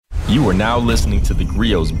You are now listening to the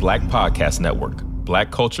Grio's Black Podcast Network, Black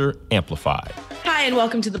Culture Amplified. Hi, and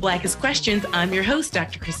welcome to The Blackest Questions. I'm your host,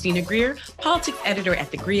 Dr. Christina Greer, politics editor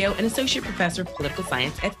at The Grio and associate professor of political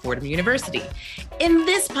science at Fordham University. In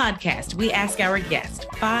this podcast, we ask our guests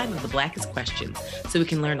 5 of the blackest questions so we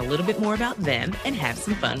can learn a little bit more about them and have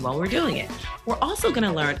some fun while we're doing it. We're also going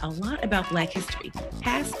to learn a lot about Black history,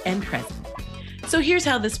 past and present. So here's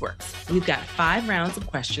how this works. We've got 5 rounds of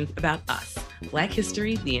questions about us, Black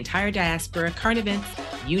history, the entire diaspora, current events,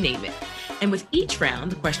 you name it. And with each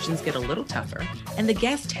round, the questions get a little tougher, and the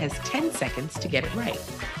guest has 10 seconds to get it right.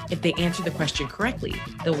 If they answer the question correctly,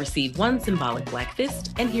 they'll receive 1 symbolic black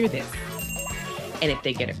fist and hear this. And if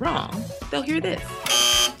they get it wrong, they'll hear this.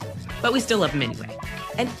 But we still love them anyway.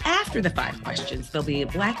 And after the 5 questions, there'll be a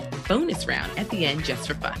black bonus round at the end just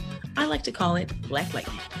for fun. I like to call it Black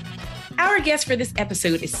Lightning. Our guest for this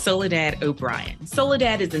episode is Soledad O'Brien.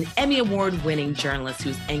 Soledad is an Emmy Award-winning journalist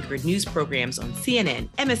who's anchored news programs on CNN,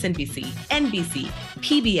 MSNBC, NBC,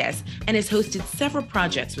 PBS, and has hosted several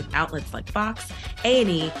projects with outlets like Fox,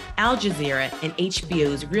 A&E, Al Jazeera, and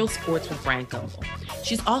HBO's Real Sports with Brian Gumbel.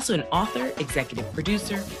 She's also an author, executive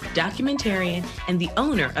producer, documentarian, and the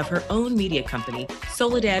owner of her own media company,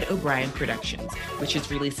 Soledad O'Brien Productions, which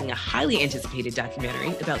is releasing a highly anticipated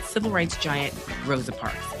documentary about civil rights giant Rosa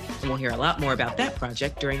Parks. And we'll hear a lot more about that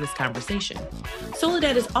project during this conversation.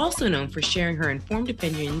 Soledad is also known for sharing her informed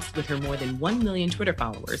opinions with her more than 1 million Twitter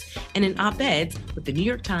followers and in op-eds with the New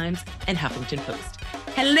York Times and Huffington Post.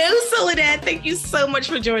 Hello, Soledad. Thank you so much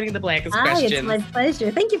for joining The Blackest Questions. It's my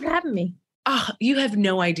pleasure. Thank you for having me. Oh, you have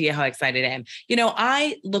no idea how excited I am. You know,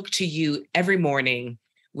 I look to you every morning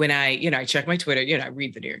when I check my Twitter, I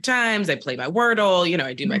read the New York Times, I play my Wordle,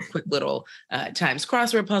 I do my quick little Times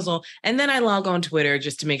crossword puzzle, and then I log on Twitter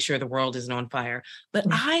just to make sure the world isn't on fire. But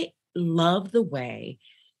I love the way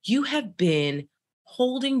you have been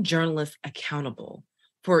holding journalists accountable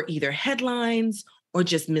for either headlines or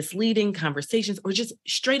just misleading conversations or just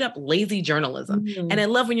straight up lazy journalism. Mm-hmm. And I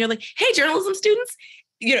love when you're like, hey, journalism students,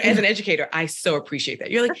 as an educator, I so appreciate that.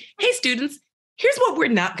 You're like, hey, students, here's what we're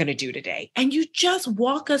not going to do today. And you just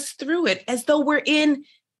walk us through it as though we're in,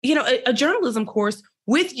 a journalism course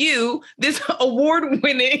with you, this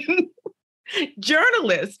award-winning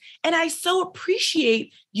journalist. And I so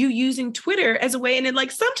appreciate you using Twitter as a way. And then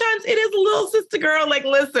sometimes it is a little sister girl,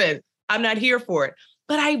 listen, I'm not here for it.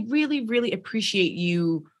 But I really, really appreciate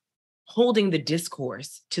you holding the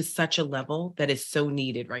discourse to such a level that is so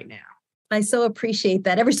needed right now. I so appreciate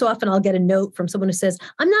that. Every so often I'll get a note from someone who says,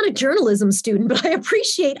 I'm not a journalism student, but I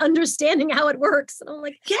appreciate understanding how it works. And I'm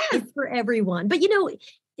like, yeah, it's for everyone. But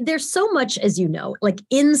there's so much, as you know,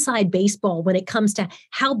 inside baseball when it comes to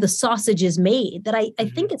how the sausage is made that I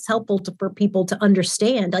think it's helpful for people to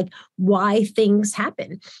understand why things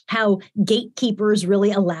happen, how gatekeepers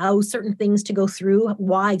really allow certain things to go through,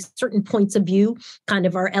 why certain points of view kind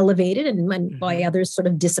of are elevated and why others sort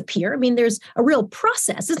of disappear. I mean, there's a real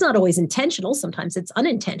process. It's not always intentional. Sometimes it's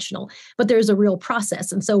unintentional, but there's a real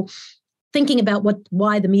process. And so thinking about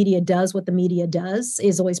why the media does what the media does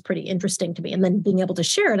is always pretty interesting to me. And then being able to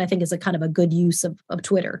share it, I think, is a kind of a good use of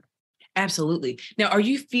Twitter. Absolutely. Now, are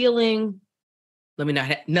you feeling, let me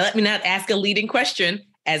not ask a leading question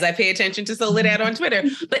as I pay attention to Soledad on Twitter,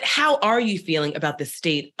 but how are you feeling about the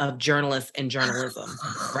state of journalists and journalism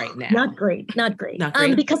right now? Not great.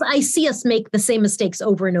 Because I see us make the same mistakes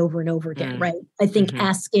over and over and over again, right? I think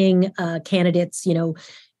asking candidates,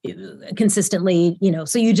 consistently,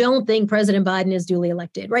 so you don't think President Biden is duly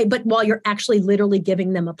elected, right? But while you're actually literally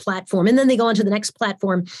giving them a platform, and then they go on to the next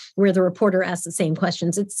platform where the reporter asks the same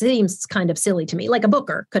questions, it seems kind of silly to me. Like a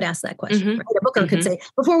booker could ask that question. Right? A booker could say,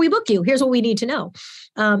 before we book you, here's what we need to know.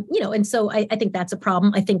 And so I think that's a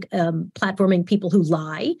problem. I think platforming people who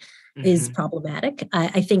lie is problematic.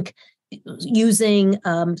 I think using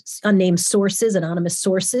unnamed sources, anonymous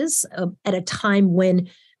sources at a time when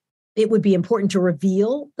it would be important to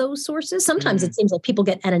reveal those sources. Sometimes it seems like people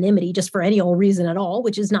get anonymity just for any old reason at all,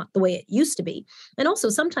 which is not the way it used to be. And also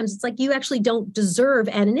sometimes it's like you actually don't deserve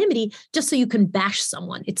anonymity just so you can bash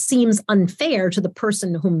someone. It seems unfair to the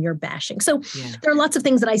person whom you're bashing. So there are lots of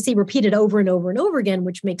things that I see repeated over and over and over again,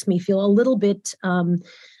 which makes me feel a little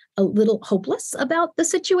hopeless about the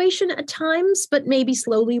situation at times, but maybe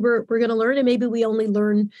slowly we're going to learn, and maybe we only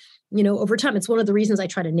learn over time. It's one of the reasons I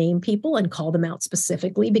try to name people and call them out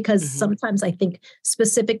specifically, because sometimes I think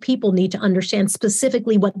specific people need to understand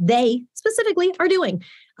specifically what they specifically are doing,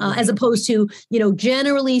 as opposed to,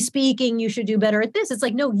 generally speaking, you should do better at this. It's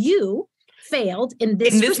like, no, you failed in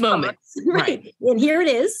this moment. Right. And here it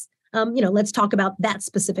is. Let's talk about that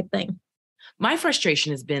specific thing. My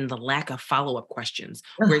frustration has been the lack of follow-up questions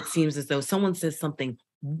where it seems as though someone says something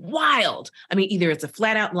wild. I mean, either it's a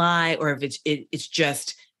flat out lie or if it's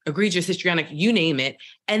just egregious, histrionic, you name it.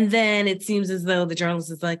 And then it seems as though the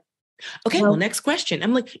journalist is like, okay, well, next question.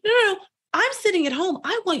 I'm like, no. I'm sitting at home.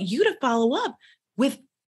 I want you to follow up with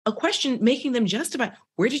a question, making them justify,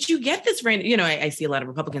 where did you get this random? You know, I see a lot of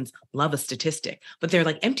Republicans love a statistic, but they're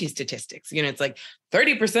like empty statistics. You know, it's like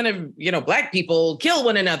 30% of, Black people kill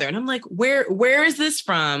one another. And I'm like, where is this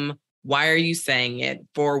from? Why are you saying it?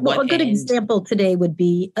 For what? Well, a good example today would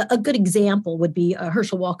be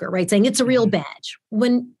Herschel Walker, right? Saying it's a real badge.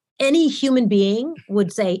 When any human being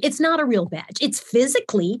would say it's not a real badge. It's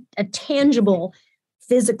physically a tangible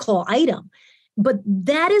physical item. But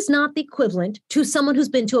that is not the equivalent to someone who's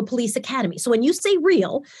been to a police academy. So when you say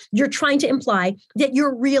real, you're trying to imply that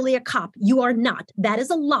you're really a cop. You are not. That is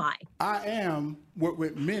a lie. I am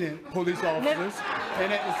with many police officers.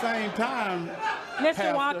 And at the same time,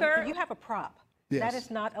 Mr. Walker, you have a prop. Yes. That is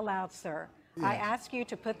not allowed, sir. Yes. I ask you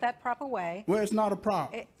to put that prop away. Well, it's not a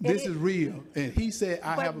prop. This is real. And he said,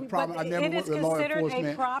 I have a problem. I never worked with law enforcement. It is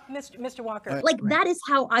considered a prop, Mr. Walker. That is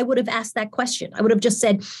how I would have asked that question. I would have just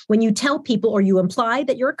said, when you tell people or you imply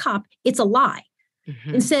that you're a cop, it's a lie.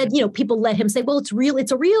 Mm-hmm. Instead, people let him say, well, it's real.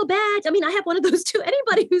 It's a real badge. I mean, I have one of those too.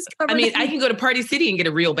 Anybody who's covering. I mean, I can go to Party City and get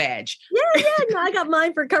a real badge. Yeah. No, I got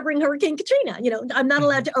mine for covering Hurricane Katrina. I'm not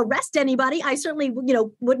allowed to arrest anybody. I certainly,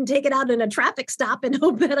 wouldn't take it out in a traffic stop and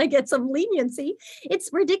hope that I get some leniency.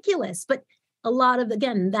 It's ridiculous. But a lot of,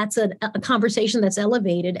 again, that's a conversation that's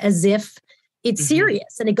elevated as if it's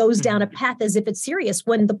serious. And it goes down a path as if it's serious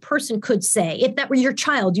when the person could say, if that were your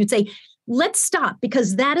child, you'd say, let's stop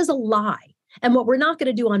because that is a lie. And what we're not going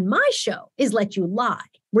to do on my show is let you lie.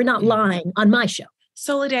 We're not lying on my show.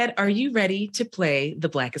 Soledad, are you ready to play the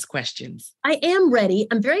Blackest Questions? I am ready.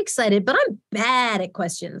 I'm very excited, but I'm bad at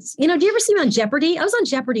questions. Do you ever see me on Jeopardy? I was on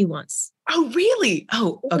Jeopardy once. Oh, really?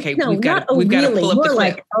 Oh, okay. No, we've got to pull up More the clip.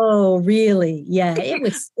 like, oh, really? Yeah, it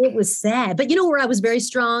was sad. But where I was very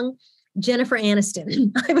strong? Jennifer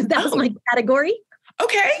Aniston. That was my category.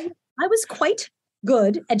 Okay. I was quite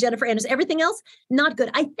good at Jennifer Aniston. Everything else, not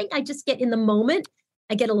good. I think I just get in the moment,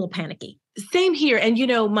 I get a little panicky. Same here. And,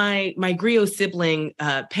 my Griot sibling,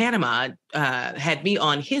 Panama, had me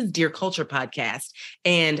on his Dear Culture podcast,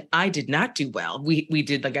 and I did not do well. We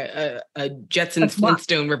did like a Jetsons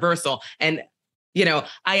Flintstone reversal. And,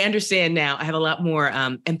 I understand now. I have a lot more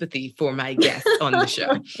empathy for my guests on the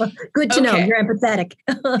show. Good to know. You're empathetic.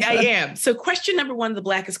 I am. So question number one, the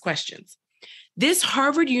Blackest Questions. This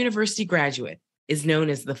Harvard University graduate is known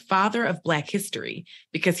as the father of Black history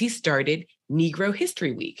because he started Negro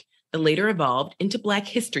History Week that later evolved into Black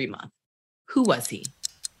History Month. Who was he?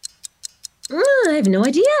 I have no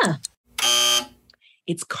idea.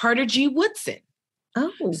 It's Carter G. Woodson.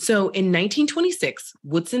 Oh. So in 1926,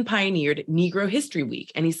 Woodson pioneered Negro History Week,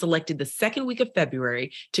 and he selected the second week of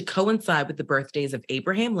February to coincide with the birthdays of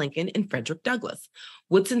Abraham Lincoln and Frederick Douglass.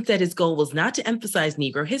 Woodson said his goal was not to emphasize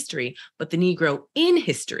Negro history, but the Negro in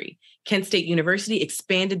history. Kent State University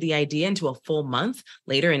expanded the idea into a full month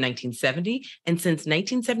later in 1970, and since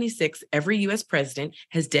 1976, every U.S. president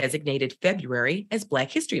has designated February as Black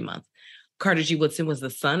History Month. Carter G. Woodson was the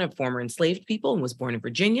son of former enslaved people and was born in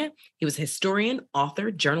Virginia. He was a historian, author,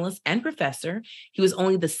 journalist, and professor. He was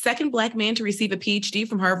only the second Black man to receive a PhD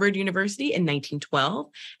from Harvard University in 1912,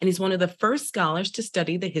 and he's one of the first scholars to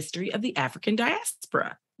study the history of the African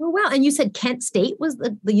diaspora. Oh, wow. And you said Kent State was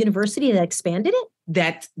the university that expanded it?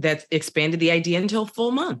 That expanded the idea until full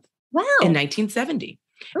month. Wow. In 1970.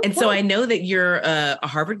 Okay. And so I know that you're a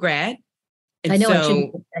Harvard grad. And I know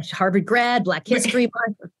so, a Harvard grad, Black History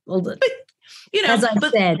Month. As I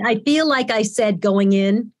said, I feel like I said going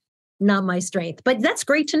in, not my strength, but that's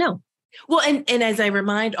great to know. Well, and as I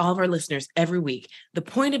remind all of our listeners every week, the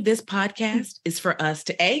point of this podcast is for us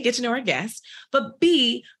to A, get to know our guests, but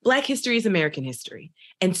B, Black history is American history.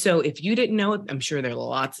 And so if you didn't know it, I'm sure there are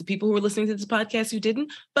lots of people who are listening to this podcast who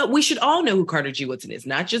didn't, but we should all know who Carter G. Woodson is,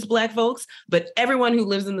 not just Black folks, but everyone who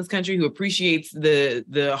lives in this country who appreciates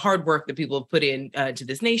the hard work that people have put in to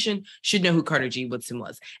this nation should know who Carter G. Woodson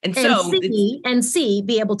was. And C,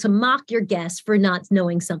 be able to mock your guests for not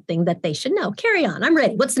knowing something that they should know. Carry on. I'm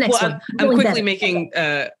ready. What's the next one? I'm quickly making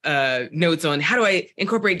notes on how do I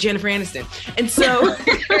incorporate Jennifer Aniston. And so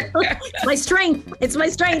my strength. It's my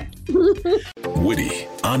strength. Witty,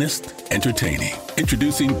 honest, entertaining.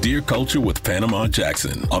 Introducing Dear Culture with Panama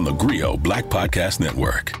Jackson on the Griot Black Podcast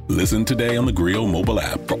Network. Listen today on the Griot mobile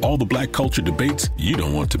app for all the Black culture debates you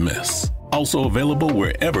don't want to miss. Also available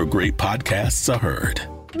wherever great podcasts are heard.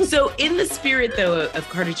 So in the spirit, though, of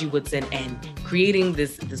Carter G. Woodson and creating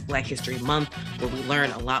this Black History Month, where we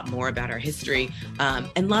learn a lot more about our history,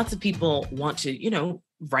 and lots of people want to,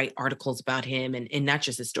 write articles about him, and not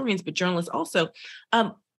just historians, but journalists also.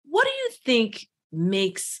 What do you think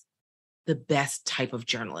makes the best type of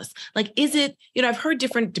journalist? Like, is it, I've heard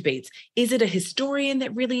different debates. Is it a historian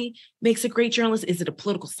that really makes a great journalist? Is it a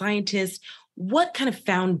political scientist? What kind of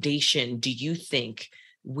foundation do you think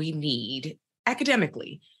we need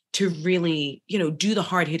academically to really, do the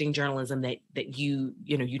hard-hitting journalism that you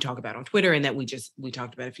talk about on Twitter and that we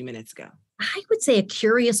talked about a few minutes ago? I would say a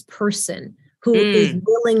curious person who is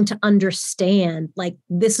willing to understand, like,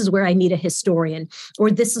 this is where I need a historian,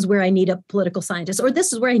 or this is where I need a political scientist, or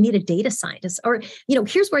this is where I need a data scientist, or,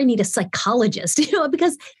 here's where I need a psychologist,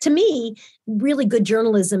 because to me, really good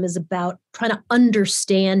journalism is about trying to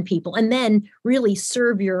understand people and then really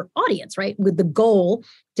serve your audience, right? With the goal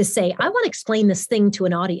to say, I want to explain this thing to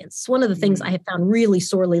an audience. One of the things I have found really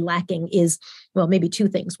sorely lacking is, well, maybe two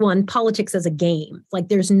things. One, politics as a game. Like,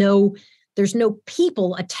 there's no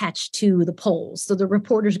people attached to the polls. So the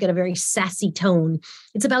reporters get a very sassy tone.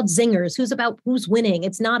 It's about zingers, who's winning.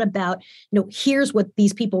 It's not about, here's what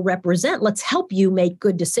these people represent. Let's help you make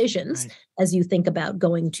good decisions as you think about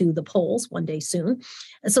going to the polls one day soon.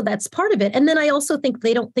 And so that's part of it. And then I also think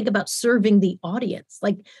they don't think about serving the audience.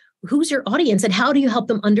 Like, who's your audience and how do you help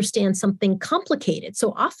them understand something complicated?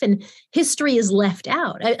 So often history is left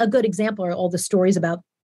out. A good example are all the stories about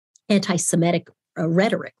anti-Semitic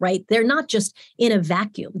rhetoric, right? They're not just in a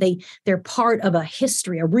vacuum. They're part of a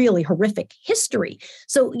history, a really horrific history.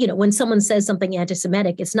 So, when someone says something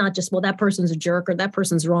anti-Semitic, it's not just, well, that person's a jerk or that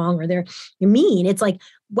person's wrong or they're mean. It's like,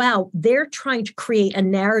 wow, they're trying to create a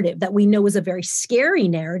narrative that we know is a very scary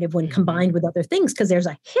narrative when combined with other things, because there's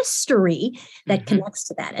a history that connects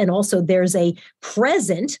to that. And also there's a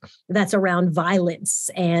present that's around violence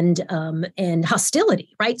and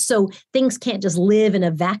hostility, right? So things can't just live in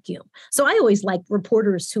a vacuum. So I always like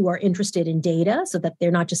reporters who are interested in data so that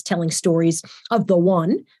they're not just telling stories of the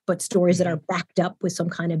one, but stories that are backed up with some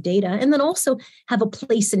kind of data, and then also have a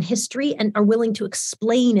place in history and are willing to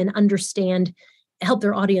explain and understand, help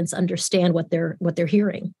their audience understand what they're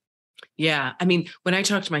hearing. Yeah. I mean, when I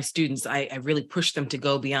talk to my students, I really push them to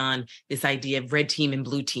go beyond this idea of red team and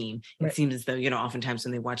blue team. It seems as though, oftentimes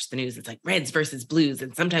when they watch the news, it's like reds versus blues.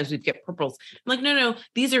 And sometimes we get purples. I'm like, no,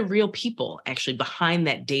 these are real people actually behind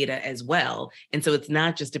that data as well. And so it's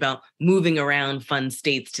not just about moving around fun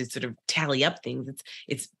states to sort of tally up things.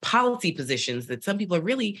 It's policy positions that some people are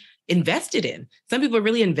really invested in. Some people are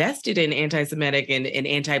really invested in anti-Semitic and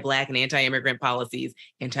anti-Black and anti-immigrant policies,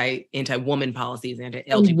 anti-woman policies,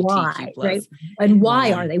 anti-LGBTQ+. Right? And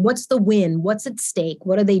why are they? What's the win? What's at stake?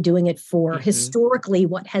 What are they doing it for? Historically,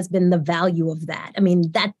 what has been the value of that? I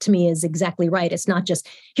mean, that to me is exactly right. It's not just,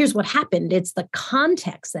 here's what happened. It's the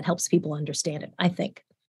context that helps people understand it, I think.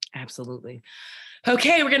 Absolutely.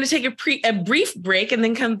 Okay, we're going to take a brief break and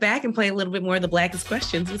then come back and play a little bit more of the Blackest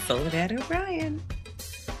Questions with Soledad O'Brien.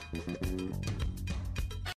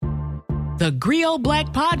 The Griot Black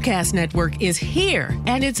Podcast Network is here,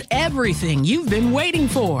 and it's everything you've been waiting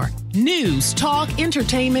for. News, talk,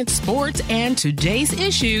 entertainment, sports, and today's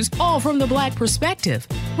issues, all from the Black perspective.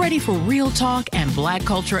 Ready for real talk and Black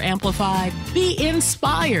culture amplified? Be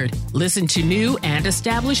inspired. Listen to new and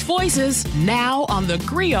established voices now on the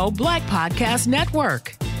Griot Black Podcast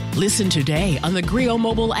Network. Listen today on the Griot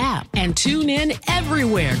mobile app and tune in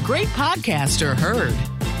everywhere great podcasts are heard.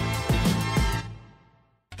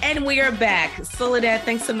 And we are back. Soledad,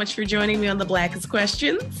 thanks so much for joining me on the Blackest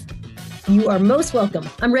Questions. You are most welcome.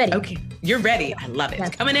 I'm ready. Okay, you're ready. I love it.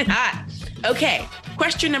 Yes. Coming in hot. Okay,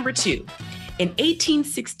 question number 2. In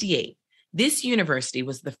 1868, this university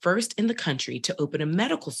was the first in the country to open a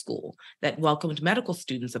medical school that welcomed medical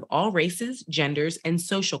students of all races, genders, and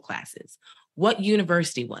social classes. What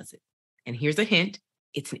university was it? And here's a hint.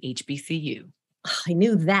 It's an HBCU. I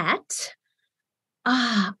knew that.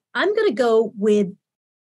 I'm going to go with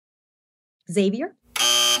Xavier?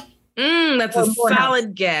 That's a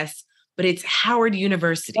solid guess, but it's Howard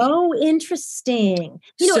University. Oh, interesting.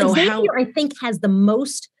 Xavier, I think, has the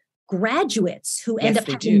most graduates who end up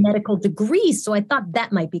having medical degrees. So I thought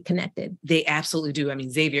that might be connected. They absolutely do. I mean,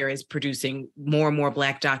 Xavier is producing more and more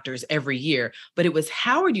Black doctors every year, but it was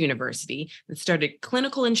Howard University that started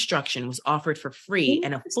clinical instruction, was offered for free,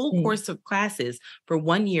 and a full course of classes for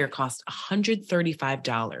 1 year cost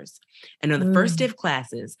 $135. And on the first day of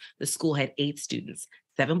classes, the school had 8 students,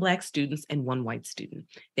 7 Black students and 1 white student.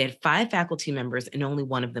 They had 5 faculty members and only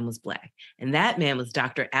one of them was Black. And that man was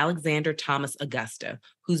Dr. Alexander Thomas Augusta,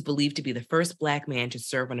 who's believed to be the first Black man to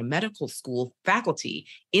serve on a medical school faculty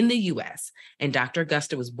in the U.S. And Dr.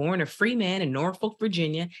 Augusta was born a free man in Norfolk,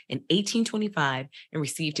 Virginia in 1825 and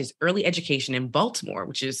received his early education in Baltimore,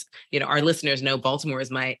 which is, our listeners know Baltimore is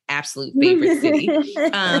my absolute favorite city.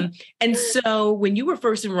 And so when you were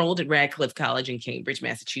first enrolled at Radcliffe College in Cambridge,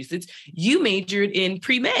 Massachusetts, you majored in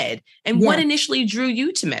pre-med. And what initially drew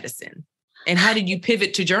you to medicine? And how did you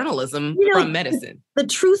pivot to journalism from medicine? The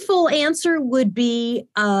truthful answer would be,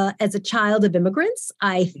 as a child of immigrants,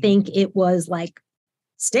 I think it was like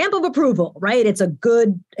stamp of approval, right? It's a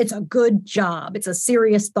good job. It's a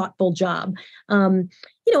serious, thoughtful job.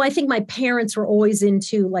 I think my parents were always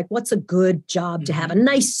into like, what's a good job to have? A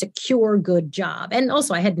nice, secure, good job. And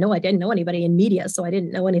also I didn't know anybody in media, so I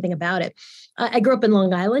didn't know anything about it. I grew up in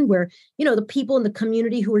Long Island where, the people in the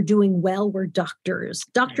community who were doing well were doctors.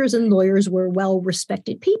 Doctors and lawyers were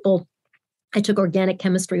well-respected people. I took organic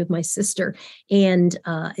chemistry with my sister, and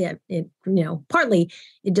partly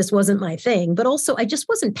it just wasn't my thing, but also I just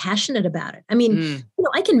wasn't passionate about it. I mean,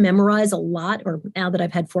 I can memorize a lot, or now that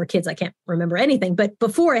I've had 4 kids, I can't remember anything. But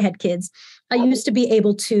before I had kids, I used to be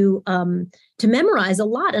able to memorize a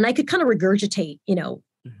lot, and I could kind of regurgitate,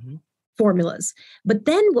 formulas. But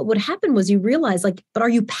then what would happen was you realize, like, but are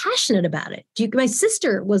you passionate about it? My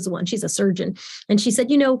sister was the one, she's a surgeon, and she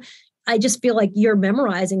said, I just feel like you're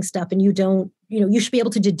memorizing stuff and you don't, you should be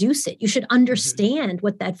able to deduce it. You should understand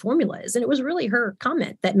what that formula is. And it was really her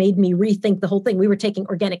comment that made me rethink the whole thing. We were taking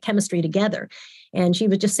organic chemistry together, and she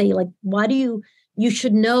would just say, like, why do you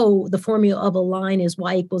should know the formula of a line is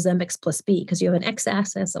y equals mx plus b, because you have an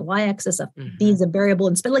x-axis, a y-axis, a b is a variable,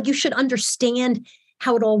 and like you should understand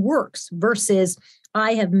how it all works versus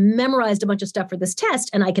I have memorized a bunch of stuff for this test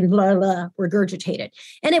and I can blah, blah, regurgitate it.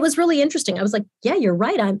 And it was really interesting. I was like, yeah, you're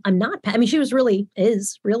right. I'm not. I mean, she is really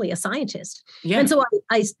a scientist. Yeah. And so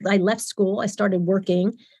I left school. I started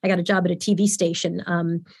working. I got a job at a TV station.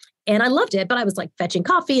 And I loved it, but I was like fetching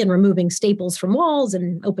coffee and removing staples from walls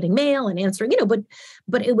and opening mail and answering,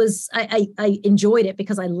 but it was, I enjoyed it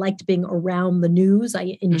because I liked being around the news.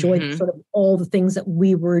 I enjoyed sort of all the things that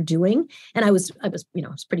we were doing. And I was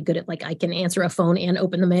pretty good at, like, I can answer a phone and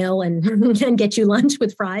open the mail and, and get you lunch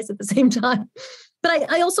with fries at the same time.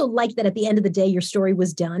 But I also liked that at the end of the day, your story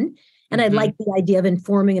was done. And I liked the idea of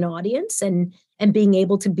informing an audience and being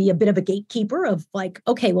able to be a bit of a gatekeeper of like,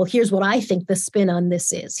 okay, well, here's what I think the spin on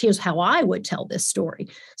this is. Here's how I would tell this story.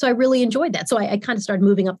 So I really enjoyed that. So I kind of started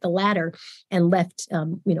moving up the ladder and left,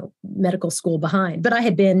 medical school behind. But I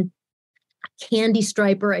had been a candy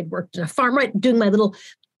striper. I'd worked in a farm, right, doing my little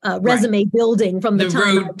resume building from the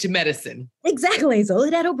road to medicine. Exactly.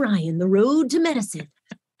 Soledad O'Brien, the road to medicine.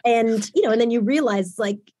 And, and then you realize,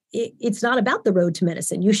 like, it's not about the road to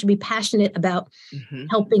medicine. You should be passionate about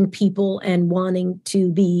helping people and wanting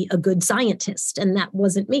to be a good scientist. And that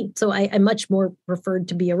wasn't me. So I much more preferred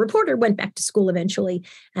to be a reporter, went back to school eventually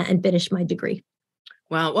and finished my degree.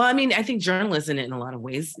 Well, I mean, I think journalism in a lot of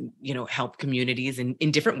ways, help communities in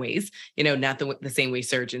different ways, not the same way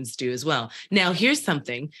surgeons do as well. Now, here's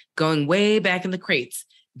something going way back in the crates.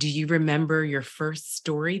 Do you remember your first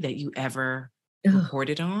story that you ever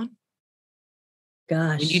reported on?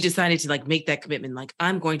 Gosh. When you decided to make that commitment,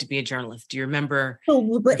 I'm going to be a journalist. Do you remember?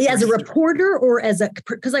 But as a reporter or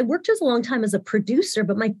because I worked as a long time as a producer,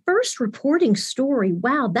 but my first reporting story,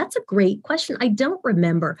 wow, that's a great question. I don't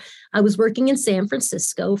remember. I was working in San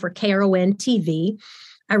Francisco for KRON TV.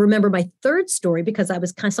 I remember my third story because I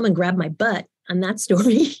was someone grabbed my butt on that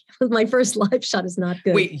story. My first live shot is not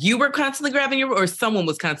good. Wait, you were constantly grabbing your butt, or someone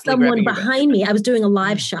was constantly grabbing your butt? Someone behind me. I was doing a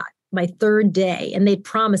live shot. My third day, and they'd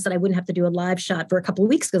promised that I wouldn't have to do a live shot for a couple of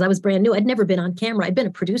weeks because I was brand new. I'd never been on camera. I'd been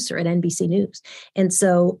a producer at NBC News. And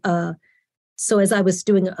so as I was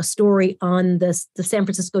doing a story on the San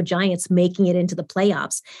Francisco Giants making it into the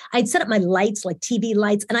playoffs, I'd set up my lights, like TV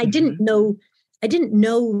lights, and I didn't know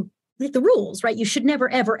the rules, right? You should never,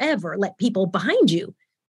 ever, ever let people behind you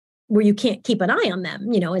where you can't keep an eye on them,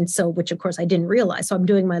 and so, which of course I didn't realize. So I'm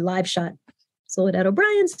doing my live shot, Soledad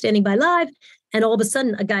O'Brien standing by live. And all of a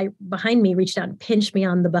sudden, a guy behind me reached out and pinched me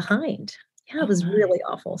on the behind. Yeah, it was really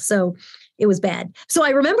awful. So it was bad. So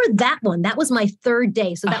I remember that one. That was my third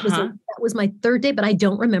day. So that was my third day, but I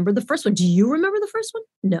don't remember the first one. Do you remember the first one?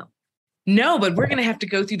 No, but we're going to have to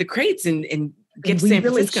go through the crates and get to San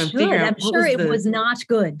Francisco and figure out. I'm sure it was not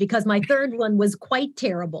good because my third one was quite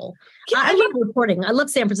terrible. I love reporting. I love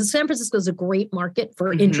San Francisco. San Francisco is a great market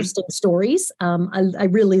for interesting stories. I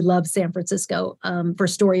really love San Francisco for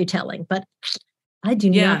storytelling, but I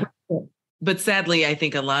do not. But sadly, I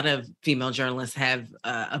think a lot of female journalists have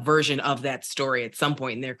a version of that story at some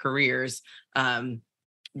point in their careers.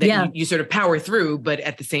 that you sort of power through, but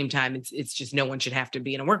at the same time, it's just no one should have to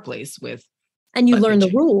be in a workplace with. And you learn the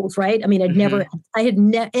rules, right? I mean, it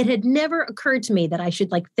had never occurred to me that I should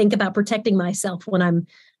like think about protecting myself when I'm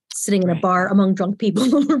sitting in a bar among drunk people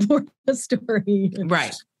who report a story.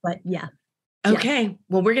 Right. But yeah. Okay. Yeah.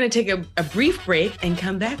 Well, we're going to take a brief break and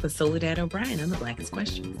come back with Soledad O'Brien on The Blackest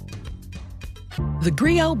Questions. The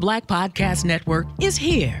Griot Black Podcast Network is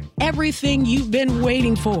here. Everything you've been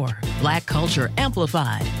waiting for. Black culture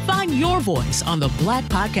amplified. Find your voice on the Black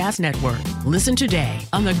Podcast Network. Listen today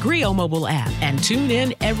on the Griot mobile app and tune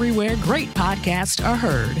in everywhere great podcasts are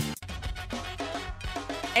heard.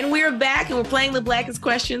 And we're back and we're playing The Blackest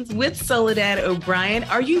Questions with Soledad O'Brien.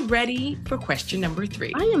 Are you ready for question number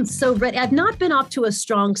 3? I am so ready. I've not been off to a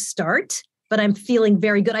strong start, but I'm feeling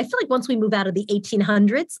very good. I feel like once we move out of the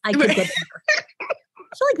 1800s, I could get better.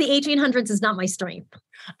 I feel like the 1800s is not my strength.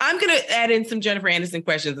 I'm going to add in some Jennifer Aniston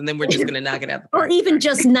questions and then we're just going to knock it out. Or even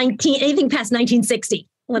just anything past 1960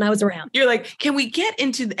 when I was around. You're like, can we get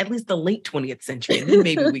into at least the late 20th century? And then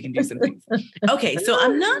maybe we can do some things. Okay, so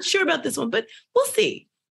I'm not sure about this one, but we'll see.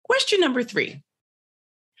 Question number 3.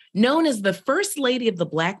 Known as the First Lady of the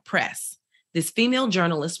Black Press, this female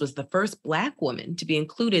journalist was the first Black woman to be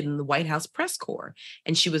included in the White House press corps,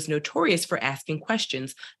 and she was notorious for asking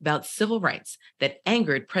questions about civil rights that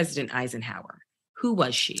angered President Eisenhower. Who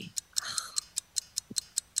was she?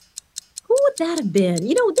 Who would that have been?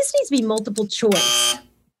 You know, this needs to be multiple choice.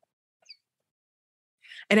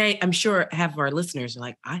 And I'm sure half of our listeners are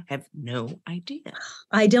like, I have no idea.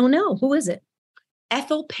 I don't know. Who is it?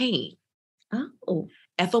 Ethel Payne. Oh.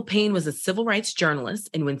 Ethel Payne was a civil rights journalist,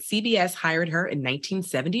 and when CBS hired her in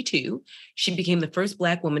 1972, she became the first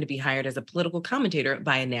Black woman to be hired as a political commentator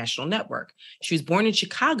by a national network. She was born in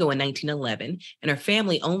Chicago in 1911, and her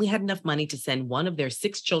family only had enough money to send one of their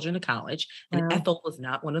 6 children to college, and Ethel was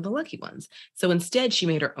not one of the lucky ones. So instead, she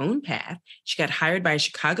made her own path. She got hired by a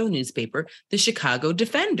Chicago newspaper, the Chicago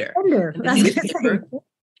Defender. The newspaper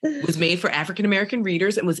was made for African-American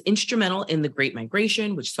readers and was instrumental in the Great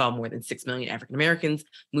Migration, which saw more than 6 million African-Americans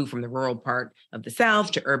move from the rural part of the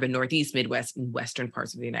South to urban Northeast, Midwest, and Western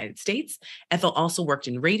parts of the United States. Ethel also worked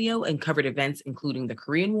in radio and covered events including the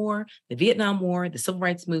Korean War, the Vietnam War, the Civil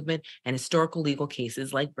Rights Movement, and historical legal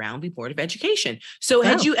cases like Brown v. Board of Education. So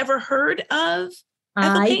had you ever heard of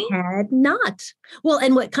I had not. Well,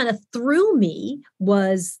 and what kind of threw me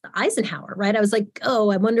was Eisenhower, right? I was like,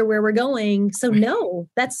 oh, I wonder where we're going. So no,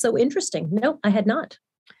 that's so interesting. No, I had not.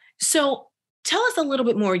 So tell us a little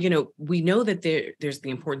bit more. You know, we know that there's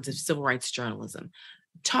the importance of civil rights journalism.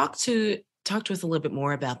 Talk to us a little bit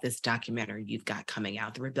more about this documentary you've got coming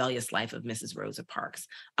out, The Rebellious Life of Mrs. Rosa Parks.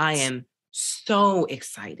 I am so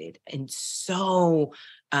excited and so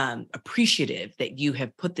appreciative that you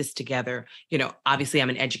have put this together. You know, obviously I'm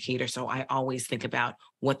an educator, so I always think about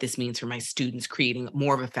what this means for my students, creating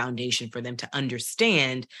more of a foundation for them to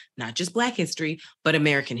understand not just Black history, but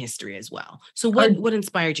American history as well. So what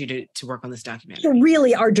inspired you to work on this documentary? So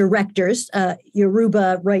really our directors,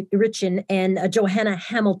 Yoruba Richin and Johanna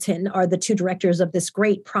Hamilton are the 2 directors of this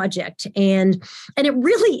great project. And it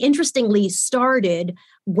really interestingly started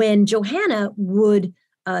when Johanna would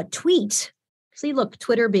tweet. See, look,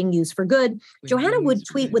 Twitter being used for good. Johanna would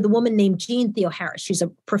tweet with a woman named Jean Theoharis. She's a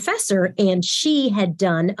professor, and she had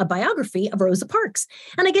done a biography of Rosa Parks.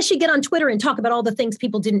 And I guess she'd get on Twitter and talk about all the things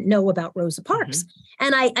people didn't know about Rosa Parks.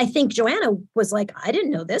 And I think Johanna was like, I didn't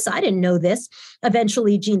know this. I didn't know this.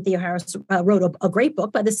 Eventually, Jean Theoharis wrote a great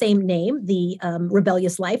book by the same name, The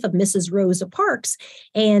Rebellious Life of Mrs. Rosa Parks.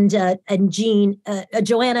 And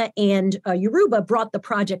Joanna and Yoruba brought the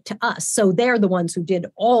project to us. So they're the ones who did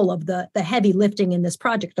all of the heavy lifting in this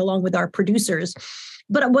project, along with our producers.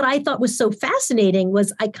 But what I thought was so fascinating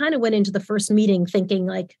was I kind of went into the first meeting thinking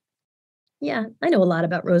like, yeah, I know a lot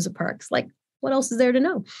about Rosa Parks. Like, what else is there to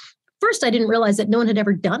know? First, I didn't realize that no one had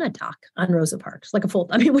ever done a doc on Rosa Parks, like a full,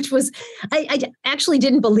 which was, I actually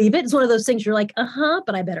didn't believe it. It's one of those things you're like,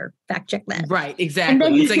 but I better fact check that. Right,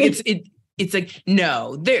 exactly. It's like,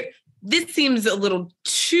 no, this seems a little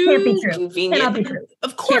too convenient.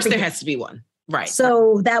 Of course there has to be one. Right.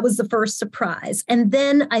 So that was the first surprise. And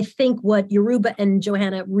then I think what Yoruba and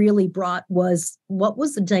Johanna really brought was what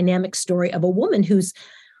was the dynamic story of a woman whose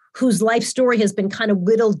life story has been kind of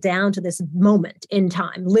whittled down to this moment in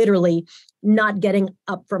time, literally not getting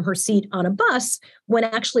up from her seat on a bus, when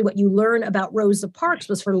actually what you learn about Rosa Parks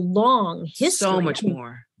was her long history. So much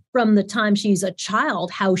more. from the time she's a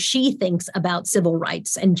child, how she thinks about civil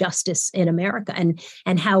rights and justice in America,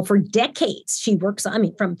 and how for decades she works,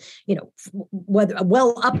 from, whether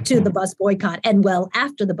well up to the bus boycott and well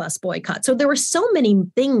after the bus boycott. So there were so many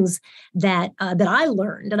things that I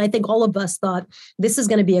learned. And I think all of us thought this is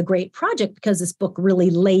going to be a great project because this book really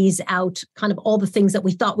lays out kind of all the things that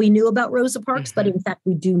we thought we knew about Rosa Parks, but in fact,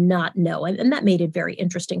 we do not know. And that made it very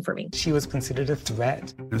interesting for me. She was considered a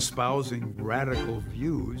threat. Espousing radical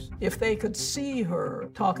views. If they could see her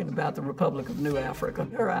talking about the Republic of New Africa,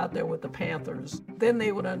 her out there with the Panthers, then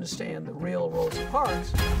they would understand the real Rosa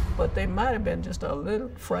Parks, but they might have been just a little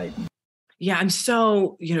frightened. Yeah, I'm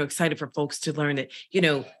so, excited for folks to learn that,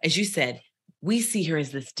 as you said, we see her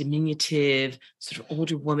as this diminutive, sort of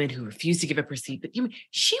older woman who refused to give up her seat. But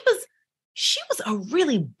she was a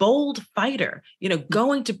really bold fighter,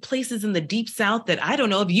 going to places in the Deep South that I don't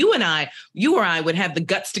know if you or I would have the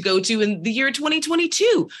guts to go to in the year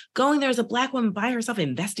 2022, going there as a Black woman by herself,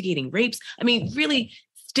 investigating rapes. Really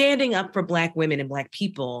standing up for Black women and Black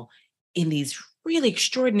people in these really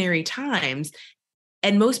extraordinary times.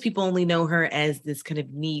 And most people only know her as this kind of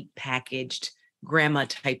neat packaged grandma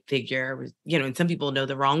type figure, and some people know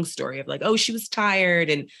the wrong story of like, oh, she was tired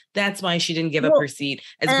and that's why she didn't give up her seat,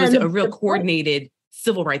 as opposed to a real coordinated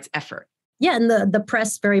civil rights effort. Yeah, and the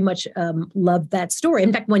press very much loved that story.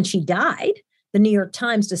 In fact, when she died, the New York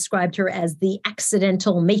Times described her as the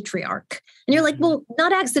accidental matriarch. And you're like, well,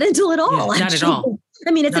 not accidental at all. Yeah, not at all.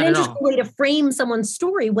 It's an interesting way to frame someone's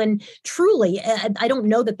story when truly, I don't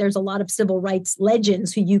know that there's a lot of civil rights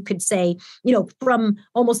legends who you could say, from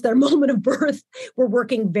almost their moment of birth, were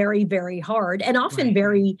working very, very hard and often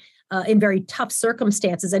in very tough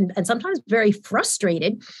circumstances and sometimes very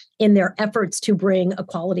frustrated in their efforts to bring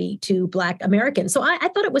equality to Black Americans. So I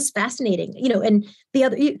thought it was fascinating, and the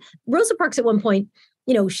other, Rosa Parks at one point,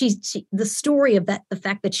 she the story of the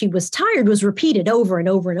fact that she was tired was repeated over and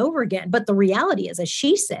over and over again. But the reality is, as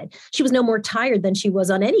she said, she was no more tired than she was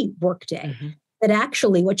on any work day. Mm-hmm. That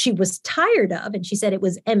actually what she was tired of, and she said it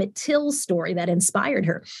was Emmett Till's story that inspired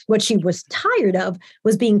her. What she was tired of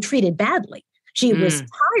was being treated badly. She was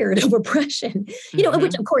tired of oppression,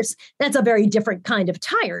 which of course, that's a very different kind of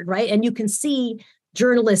tired, right? And you can see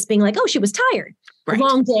journalists being like, oh, she was tired. Right. A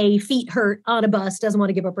long day, feet hurt on a bus, doesn't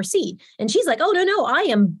want to give up her seat. And she's like, oh, no,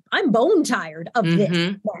 I'm bone tired of this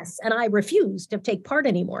mess, and I refuse to take part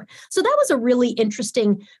anymore. So that was a really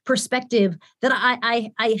interesting perspective that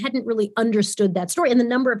I hadn't really understood that story. And the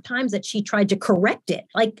number of times that she tried to correct it,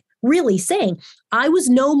 like really saying, I was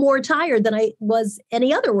no more tired than I was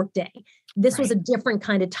any other work day. This was a different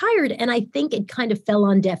kind of tired. And I think it kind of fell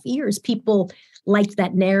on deaf ears. People liked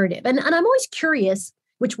that narrative. And I'm always curious,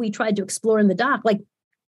 which we tried to explore in the doc, like,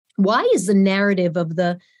 why is the narrative of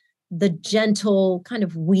the gentle, kind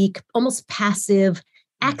of weak, almost passive,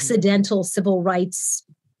 accidental civil rights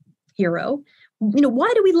hero,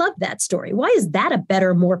 why do we love that story? Why is that a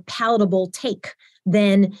better, more palatable take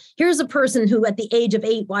than here's a person who at the age of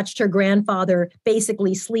 8 watched her grandfather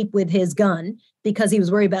basically sleep with his gun because he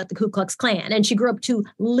was worried about the Ku Klux Klan. And she grew up to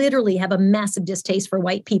literally have a massive distaste for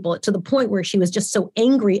white people to the point where she was just so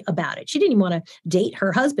angry about it. She didn't even want to date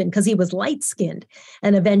her husband because he was light-skinned.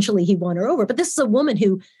 And eventually he won her over. But this is a woman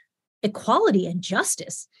who equality and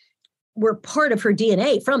justice were part of her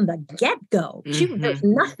DNA from the get-go. There's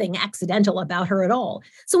nothing accidental about her at all.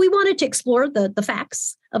 So we wanted to explore the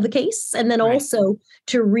facts of the case, and then also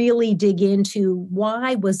to really dig into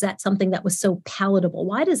why was that something that was so palatable?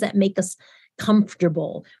 Why does that make us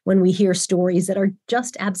comfortable when we hear stories that are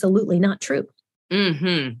just absolutely not true?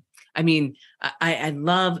 I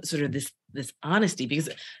love sort of this honesty, because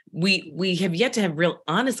we have yet to have real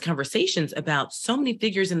honest conversations about so many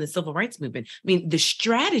figures in the civil rights movement. The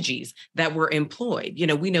strategies that were employed.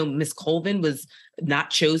 We know Miss Colvin was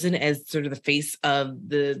not chosen as sort of the face of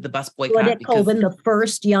the bus boycott. Soledad Colvin, the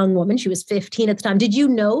first young woman, she was 15 at the time. Did you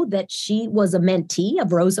know that she was a mentee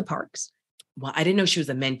of Rosa Parks? Well, I didn't know she was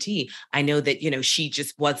a mentee. I know that, she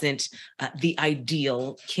just wasn't the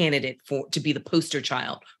ideal candidate to be the poster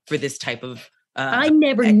child for this type of I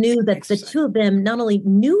never knew that the two of them not only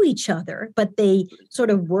knew each other, but they sort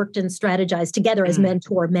of worked and strategized together as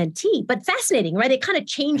mentor-mentee. But fascinating, right? It kind of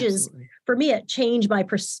changes, for me, it changed my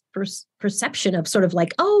perception of sort of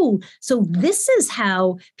like, oh, so this is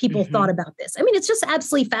how people thought about this. It's just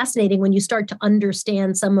absolutely fascinating when you start to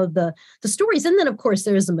understand some of the stories. And then, of course,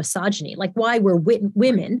 there's the misogyny, like why were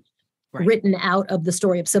women written out of the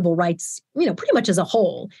story of civil rights, pretty much as a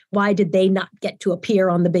whole. Why did they not get to appear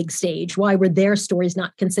on the big stage? Why were their stories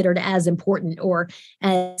not considered as important or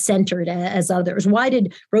as centered as others? Why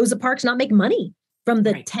did Rosa Parks not make money from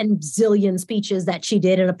the 10 zillion speeches that she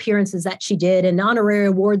did and appearances that she did and honorary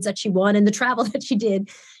awards that she won and the travel that she did.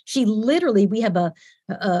 She literally, we have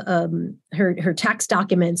her tax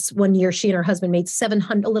documents. One year, she and her husband made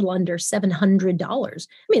a little under $700.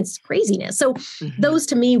 I mean, it's craziness. So those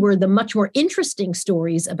to me were the much more interesting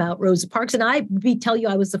stories about Rosa Parks. And I tell you,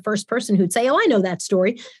 I was the first person who'd say, oh, I know that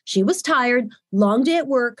story. She was tired, long day at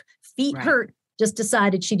work, feet hurt, just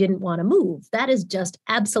decided she didn't want to move. That is just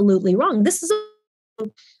absolutely wrong. This is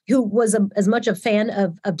who was as much a fan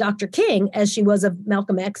of Dr. King as she was of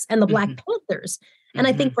Malcolm X and the Black Panthers. And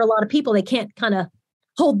I think for a lot of people, they can't kind of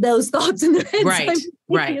hold those thoughts in their heads.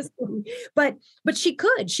 Right. But she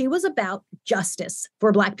could. She was about justice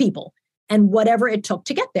for Black people and whatever it took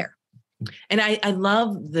to get there. And I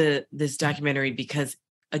love this documentary because,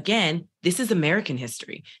 again, this is American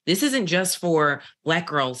history. This isn't just for Black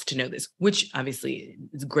girls to know this, which obviously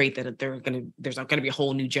is great that there's not going to be a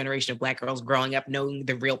whole new generation of Black girls growing up knowing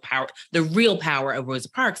the real power of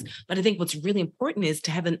Rosa Parks. But I think what's really important is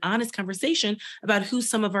to have an honest conversation about who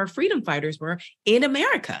some of our freedom fighters were in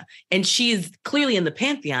America. And she is clearly in the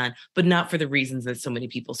pantheon, but not for the reasons that so many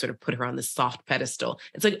people sort of put her on this soft pedestal.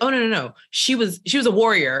 It's like, oh, no. She was a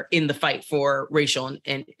warrior in the fight for racial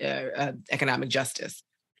and economic justice.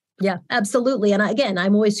 Yeah, absolutely. And again,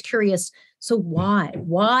 I'm always curious. So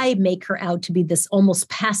why make her out to be this almost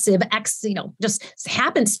passive, just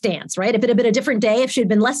happenstance, right? If it had been a different day, if she'd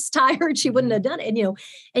been less tired, she wouldn't have done it.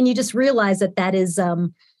 And you just realize that is,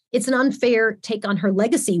 it's an unfair take on her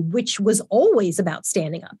legacy, which was always about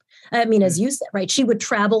standing up. I mean, as you said, right? She would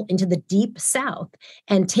travel into the deep South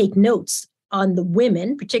and take notes on the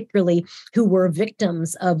women, particularly who were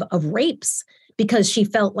victims of rapes, because she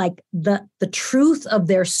felt like the truth of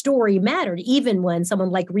their story mattered, even when someone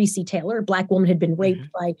like Reese Taylor, a Black woman, had been raped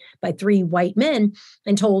by 3 white men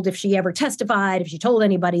and told if she ever testified, if she told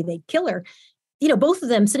anybody, they'd kill her. Both of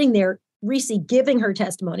them sitting there, Reese giving her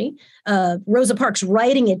testimony, Rosa Parks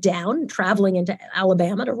writing it down, traveling into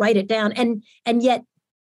Alabama to write it down, and yet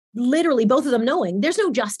literally both of them knowing there's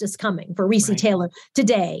no justice coming for Reese Taylor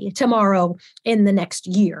today, tomorrow, in the next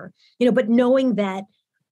year, but knowing that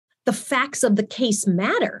the facts of the case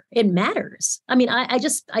matter. It matters. I mean, I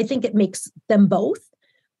think it makes them both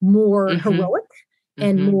more heroic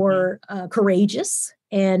and more courageous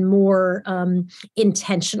and more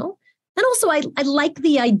intentional. And also, I like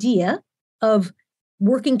the idea of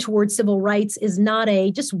working towards civil rights is not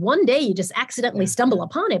just one day you just accidentally stumble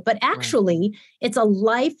upon it, but actually it's a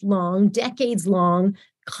lifelong, decades-long,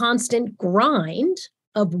 constant grind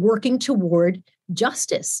of working toward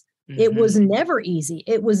justice. It was never easy.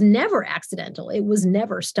 It was never accidental. It was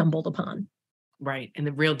never stumbled upon. Right. And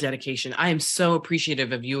the real dedication. I am so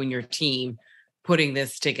appreciative of you and your team putting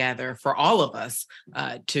this together for all of us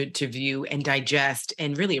to view and digest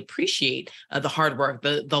and really appreciate the hard work,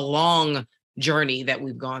 the long journey that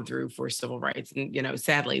we've gone through for civil rights. And,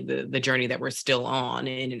 sadly, the journey that we're still on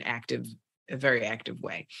in a very active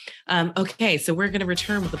way. Okay, so we're going to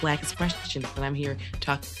return with the Blackest Questions, and I'm here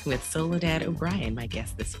talking with Soledad O'Brien, my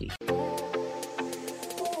guest this week.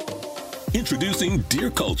 Introducing Dear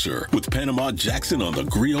Culture with Panama Jackson on the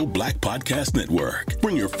Griot Black Podcast Network.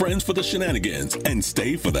 Bring your friends for the shenanigans and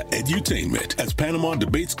stay for the edutainment as Panama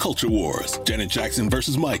debates culture wars, Janet Jackson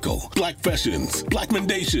versus Michael, Black fashions, Black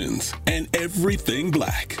mendations, and everything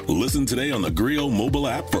Black. Listen today on the Griot mobile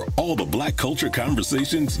app for all the Black culture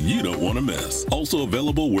conversations you don't want to miss. Also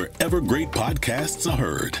available wherever great podcasts are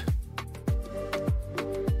heard.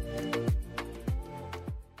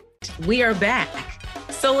 We are back.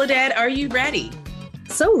 Soledad, are you ready?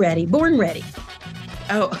 So ready, born ready.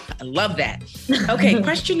 Oh, I love that. Okay,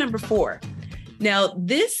 question number 4. Now,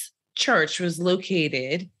 this church was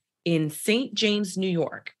located in St. James, New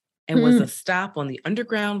York, and was a stop on the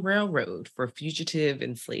Underground Railroad for fugitive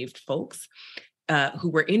enslaved folks who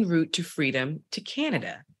were en route to freedom to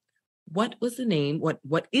Canada. What was the name?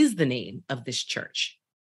 What is the name of this church?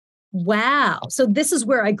 Wow. So this is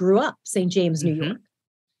where I grew up, St. James, New York.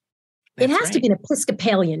 It has to be an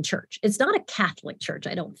Episcopalian church. It's not a Catholic church,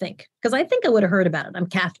 I don't think, because I think I would have heard about it. I'm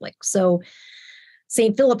Catholic. So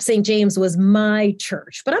St. Philip, St. James was my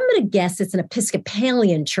church, but I'm going to guess it's an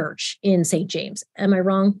Episcopalian church in St. James. Am I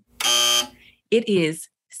wrong? It is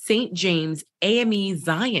St. James AME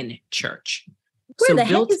Zion Church. Where the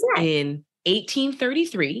heck is that? In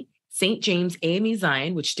 1833, St. James AME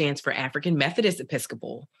Zion, which stands for African Methodist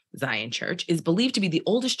Episcopal Zion Church, is believed to be the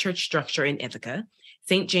oldest church structure in Ithaca.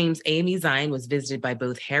 St. James AME Zion was visited by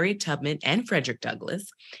both Harriet Tubman and Frederick Douglass,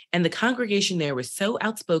 and the congregation there was so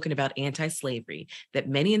outspoken about anti-slavery that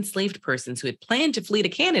many enslaved persons who had planned to flee to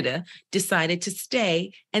Canada decided to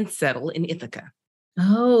stay and settle in Ithaca.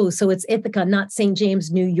 Oh, so it's Ithaca, not St.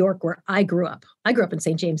 James, New York, where I grew up. I grew up in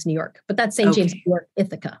St. James, New York, but that's St. James, New York,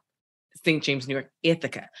 Ithaca. St. James, New York,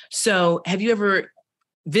 Ithaca. So have you ever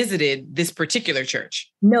visited this particular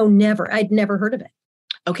church? No, never. I'd never heard of it.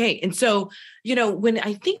 Okay. And so, when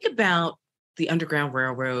I think about the Underground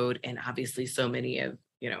Railroad and obviously so many of,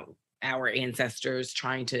 our ancestors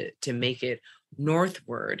trying to make it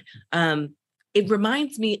northward, it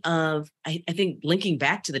reminds me of, I think, linking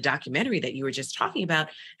back to the documentary that you were just talking about,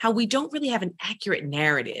 how we don't really have an accurate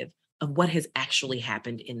narrative of what has actually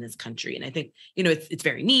happened in this country. And I think, it's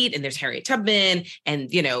very neat. And there's Harriet Tubman and,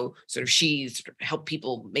 sort of she's sort of helped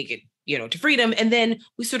people make it, to freedom. And then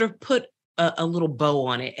we sort of put a little bow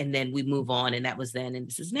on it and then we move on. And that was then, and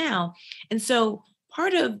this is now. And so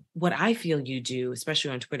part of what I feel you do,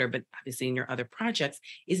 especially on Twitter, but obviously in your other projects,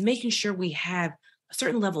 is making sure we have a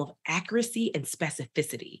certain level of accuracy and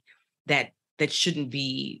specificity that shouldn't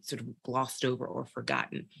be sort of glossed over or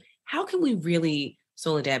forgotten. How can we really,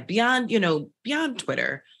 Soledad, beyond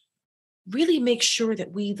Twitter, really make sure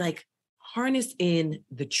that we harness in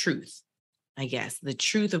the truth, I guess, the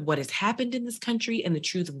truth of what has happened in this country and the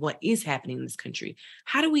truth of what is happening in this country?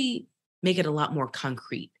 How do we make it a lot more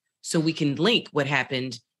concrete so we can link what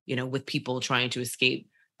happened, with people trying to escape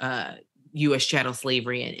U.S. chattel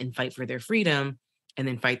slavery and fight for their freedom, and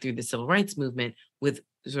then fight through the civil rights movement with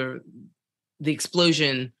sort of the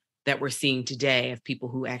explosion that we're seeing today of people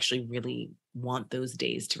who actually really want those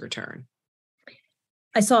days to return?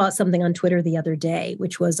 I saw something on Twitter the other day,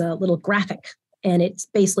 which was a little graphic, and it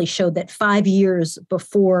basically showed that 5 years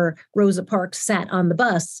before Rosa Parks sat on the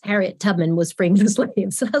bus, Harriet Tubman was freeing the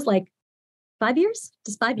slaves. So I was like, 5 years?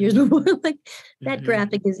 Just 5 years before? That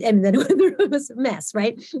graphic is, then it was a mess,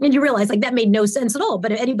 right? And you realize that made no sense at all.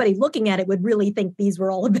 But anybody looking at it would really think these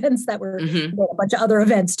were all events that were a bunch of other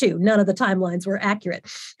events too. None of the timelines were accurate.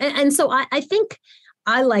 And so I think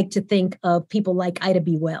I like to think of people like Ida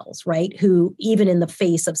B. Wells, right? Who, even in the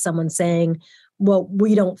face of someone saying, well,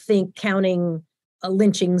 we don't think counting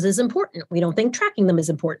lynchings is important. We don't think tracking them is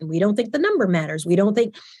important. We don't think the number matters. We don't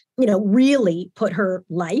think, really put her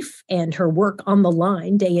life and her work on the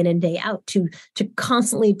line day in and day out to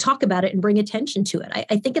constantly talk about it and bring attention to it.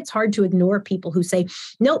 I think it's hard to ignore people who say,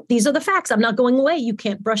 no, these are the facts. I'm not going away. You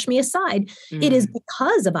can't brush me aside. It is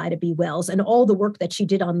because of Ida B. Wells and all the work that she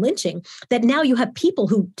did on lynching that now you have people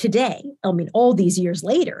who today, all these years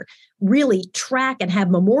later, really track and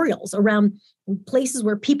have memorials around places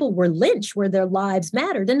where people were lynched, where their lives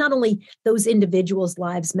mattered. And not only those individuals'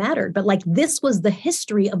 lives mattered, but this was the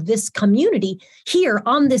history of this community here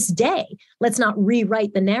on this day. Let's not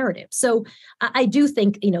rewrite the narrative. So I do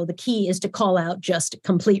think, the key is to call out just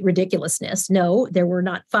complete ridiculousness. No, there were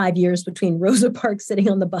not 5 years between Rosa Parks sitting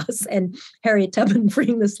on the bus and Harriet Tubman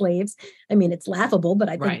freeing the slaves. It's laughable, but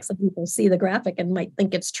I think some people see the graphic and might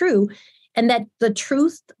think it's true. And that the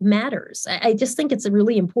truth matters. I just think it's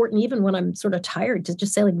really important, even when I'm sort of tired, to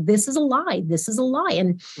just say, this is a lie. This is a lie.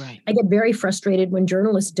 And I get very frustrated when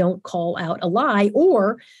journalists don't call out a lie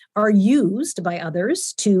or are used by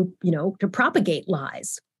others to propagate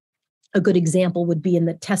lies. A good example would be in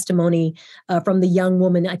the testimony from the young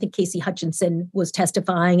woman. I think Casey Hutchinson was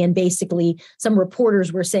testifying, and basically some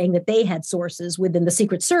reporters were saying that they had sources within the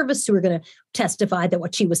Secret Service who were going to testify that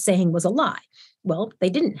what she was saying was a lie. Well, they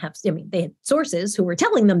didn't have, they had sources who were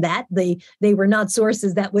telling them that. They were not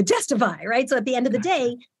sources that would testify, right? So at the end of the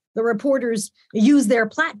day, the reporters use their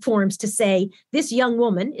platforms to say this young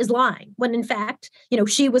woman is lying, when in fact,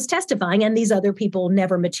 she was testifying and these other people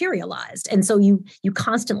never materialized. And so you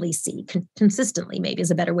constantly see, consistently, maybe is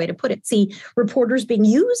a better way to put it, see reporters being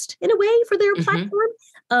used in a way for their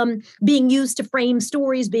platform, being used to frame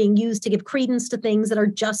stories, being used to give credence to things that are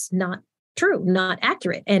just not true, not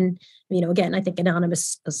accurate. And, again, I think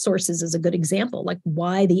anonymous sources is a good example,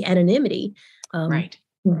 why the anonymity.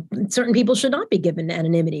 Certain people should not be given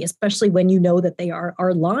anonymity, especially when you know that they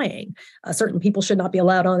are lying. Certain people should not be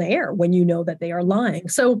allowed on the air when you know that they are lying.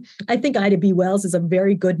 So I think Ida B. Wells is a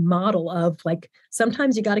very good model of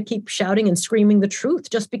sometimes you got to keep shouting and screaming the truth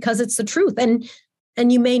just because it's the truth.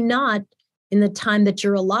 And you may not, in the time that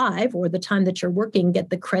you're alive or the time that you're working,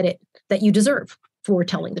 get the credit that you deserve for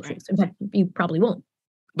telling the truth. In fact, you probably won't.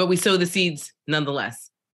 But we sow the seeds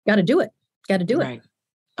nonetheless. Got to do it. Right.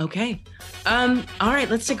 Okay. All right,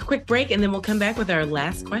 let's take a quick break and then we'll come back with our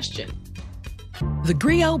last question. The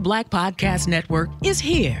Griot Black Podcast Network is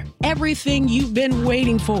here. Everything you've been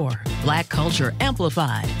waiting for. Black culture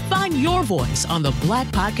amplified. Find your voice on the Black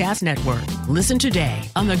Podcast Network. Listen today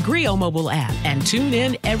on the Griot mobile app and tune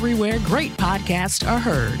in everywhere great podcasts are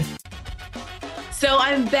heard. So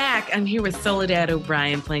I'm back. I'm here with Soledad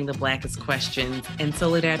O'Brien playing the Blackest Questions. And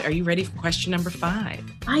Soledad, are you ready for question number 5?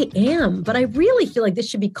 I am, but I really feel like this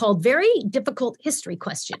should be called very difficult history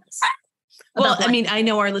questions. Well, I mean, I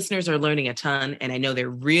know our listeners are learning a ton, and I know they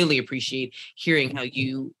really appreciate hearing how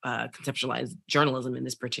you conceptualize journalism in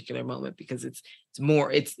this particular moment, because it's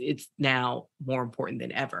now more important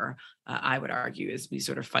than ever, I would argue, as we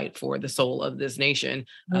sort of fight for the soul of this nation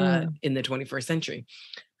in the 21st century.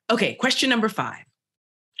 Okay, question number 5.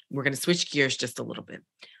 We're going to switch gears just a little bit.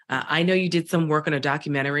 I know you did some work on a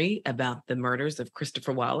documentary about the murders of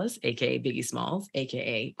Christopher Wallace, aka Biggie Smalls,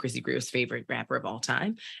 aka Chrissy Greer's favorite rapper of all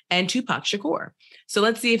time, and Tupac Shakur. So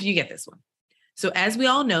let's see if you get this one. So as we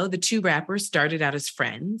all know, the two rappers started out as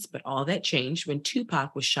friends, but all that changed when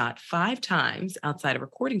Tupac was shot 5 times outside a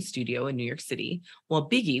recording studio in New York City, while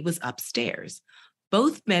Biggie was upstairs.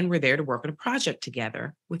 Both men were there to work on a project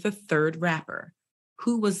together with a third rapper.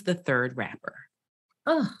 Who was the third rapper?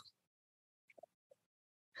 Oh,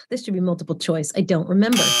 this should be multiple choice. I don't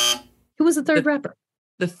remember. Who was the third rapper?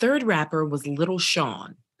 The third rapper was Little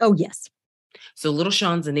Sean. Oh, yes. So Little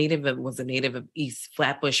Sean's was a native of East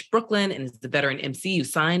Flatbush, Brooklyn, and is the veteran MC who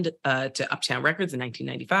signed to Uptown Records in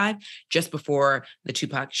 1995, just before the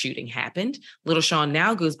Tupac shooting happened. Little Sean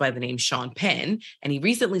now goes by the name Sean Penn, and he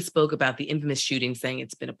recently spoke about the infamous shooting, saying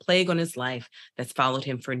it's been a plague on his life that's followed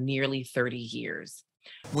him for nearly 30 years.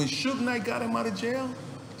 When Suge Knight got him out of jail,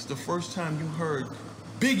 it's the first time you heard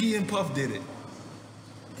Biggie and Puff did it.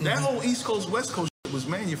 That whole East Coast, West Coast was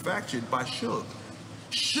manufactured by Suge.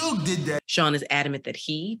 Suge did that. Sean is adamant that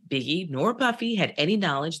he, Biggie, nor Puffy had any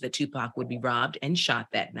knowledge that Tupac would be robbed and shot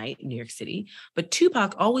that night in New York City, but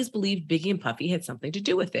Tupac always believed Biggie and Puffy had something to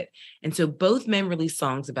do with it. And so both men released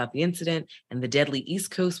songs about the incident, and the deadly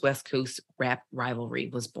East Coast, West Coast rap rivalry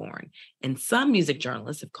was born. And some music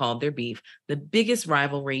journalists have called their beef the biggest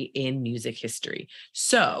rivalry in music history.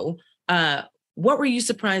 So, what were you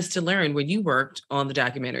surprised to learn when you worked on the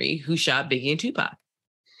documentary Who Shot Biggie and Tupac?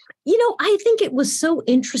 You know, I think it was so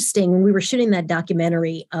interesting when we were shooting that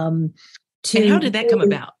documentary. And how did that come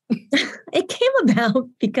about? It came about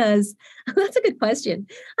because, that's a good question.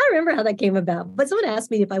 I remember how that came about, but someone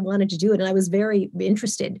asked me if I wanted to do it, and I was very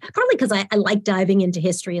interested, partly because I like diving into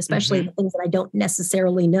history, especially the things that I don't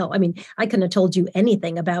necessarily know. I mean, I couldn't have told you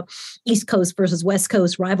anything about East Coast versus West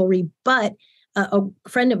Coast rivalry, but a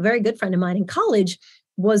very good friend of mine in college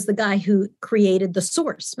was the guy who created The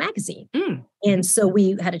Source magazine. And so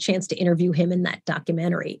we had a chance to interview him in that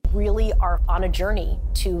documentary. Really are on a journey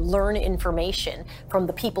to learn information from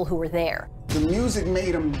the people who were there. The music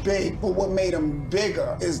made him big, but what made him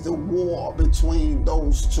bigger is the war between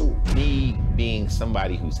those two. Me being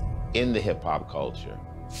somebody who's in the hip hop culture,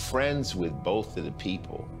 friends with both of the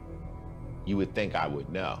people, you would think I would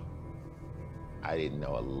know. I didn't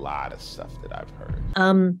know a lot of stuff that I've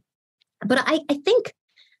heard. But I think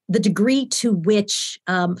the degree to which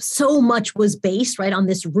so much was based right on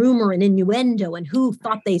this rumor and innuendo and who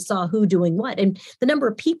thought they saw who doing what, and the number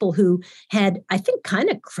of people who had, I think, kind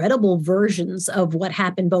of credible versions of what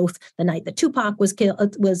happened both the night that Tupac was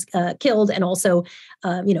killed and also,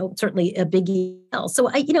 certainly a Biggie. So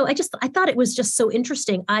I thought it was just so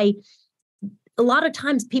interesting. A lot of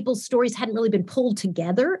times people's stories hadn't really been pulled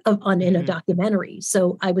together in a documentary.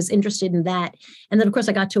 So I was interested in that. And then, of course,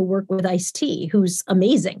 I got to work with Ice-T, who's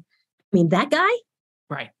amazing. I mean, that guy?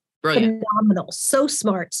 Right. Brilliant. Phenomenal. So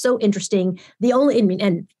smart, so interesting.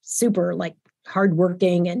 And super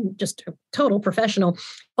hardworking and just a total professional.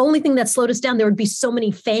 Only thing that slowed us down, there would be so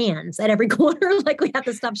many fans at every corner, we had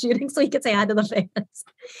to stop shooting so he could say hi to the fans.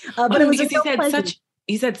 But it was because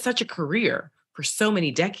he's had such a career for so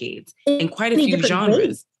many decades in quite a few genres.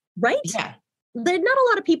 Ways, right? Yeah. Not a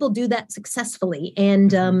lot of people do that successfully.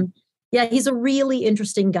 And he's a really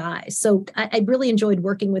interesting guy. So I really enjoyed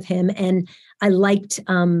working with him. And I liked,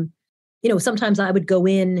 sometimes I would go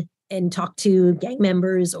in and talk to gang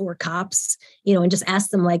members or cops, and just ask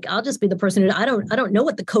them, I'll just be the person who, I don't know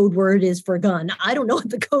what the code word is for a gun. I don't know what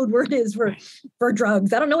the code word is for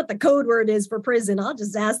drugs. I don't know what the code word is for prison. I'll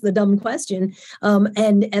just ask the dumb question. And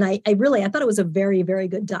I thought it was a very, very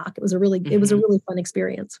good doc. It was a really fun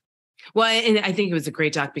experience. Well, and I think it was a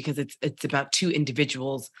great doc because it's about two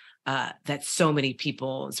individuals that so many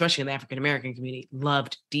people, especially in the African-American community,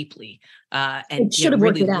 loved deeply. And should have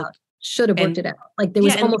worked it out. Should have worked it out. There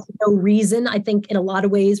was almost no reason, I think, in a lot of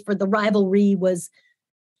ways, for the rivalry was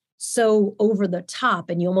so over the top,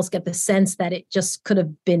 and you almost get the sense that it just could have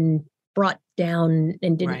been brought down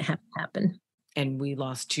and didn't have to happen. And we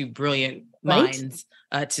lost two brilliant minds,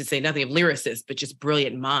 to say nothing of lyricists, but just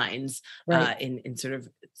brilliant minds in sort of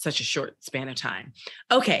such a short span of time.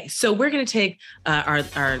 Okay, so we're going to take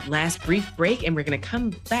our last brief break, and we're going to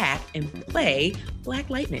come back and play Black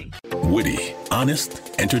Lightning. Witty,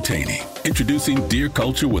 honest, entertaining. Introducing Dear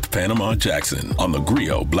Culture with Panama Jackson on the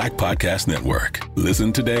Griot Black Podcast Network.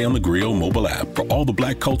 Listen today on the Griot mobile app for all the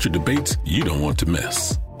Black culture debates you don't want to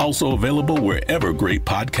miss. Also available wherever great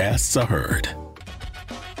podcasts are heard.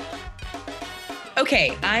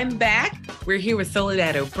 Okay, I'm back. We're here with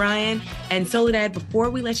Soledad O'Brien. And Soledad, before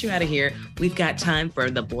we let you out of here, we've got time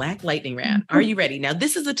for the Black Lightning Round. Are you ready? Now,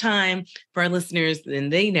 this is a time for our listeners,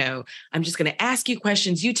 and they know, I'm just going to ask you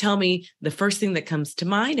questions. You tell me the first thing that comes to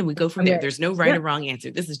mind, and we go from there. There's no right or wrong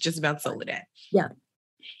answer. This is just about Soledad. Yeah.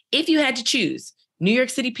 If you had to choose, New York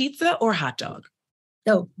City pizza or hot dog?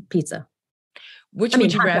 Oh, pizza. Which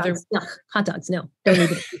would you rather? No, hot dogs. No, don't need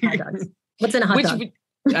hot dogs. What's in a hot dog?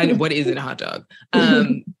 What is in a hot dog?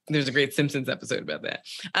 There's a great Simpsons episode about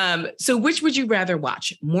that. So which would you rather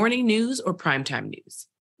watch, morning news or primetime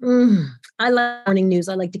news? I like morning news.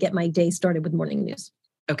 I like to get my day started with morning news.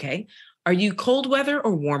 Okay. Are you cold weather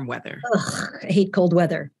or warm weather? I hate cold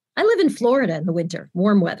weather. I live in Florida in the winter.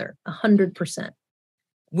 Warm weather, 100%.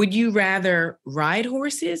 Would you rather ride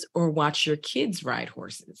horses or watch your kids ride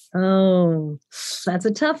horses? Oh, that's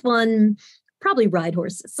a tough one. Probably ride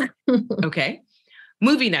horses. Okay.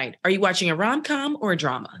 Movie night. Are you watching a rom-com or a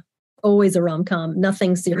drama? Always a rom-com.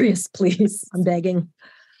 Nothing serious, please. I'm begging.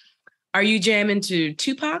 Are you jamming to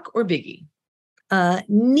Tupac or Biggie?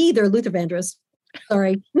 Neither. Luther Vandross.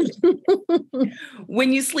 Sorry.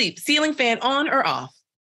 When you sleep, ceiling fan on or off?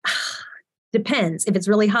 Depends. If it's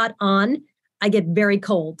really hot, on. I get very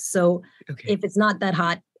cold. So if it's not that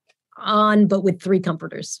hot, on, but with 3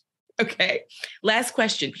 comforters. Okay. Last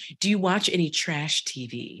question. Do you watch any trash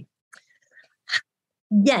TV?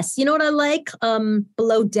 Yes. You know what I like?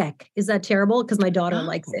 Below Deck. Is that terrible? Because my daughter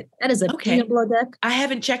likes it. That is Below Deck. I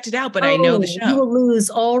haven't checked it out, but I know the show. You will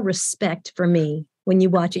lose all respect for me when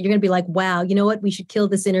you watch it. You're going to be like, wow, you know what? We should kill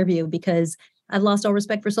this interview because I've lost all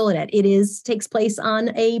respect for Soledad. It takes place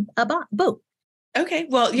on a boat. Okay.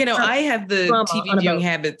 Well, I have the TV viewing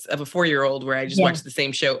habits of a 4-year-old where I just watch the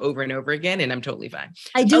same show over and over again, and I'm totally fine.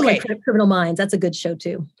 I do like Criminal Minds. That's a good show,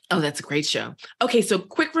 too. Oh, that's a great show. Okay. So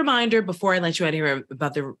quick reminder before I let you out of here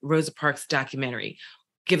about the Rosa Parks documentary.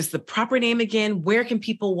 Give us the proper name again. Where can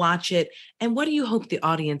people watch it? And what do you hope the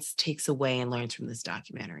audience takes away and learns from this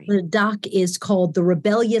documentary? The doc is called The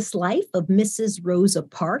Rebellious Life of Mrs. Rosa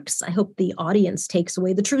Parks. I hope the audience takes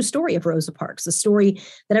away the true story of Rosa Parks, the story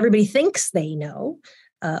that everybody thinks they know.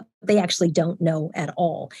 They actually don't know at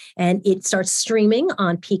all. And it starts streaming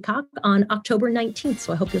on Peacock on October 19th.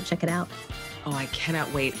 So I hope you'll check it out. Oh, I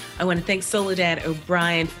cannot wait. I want to thank Soledad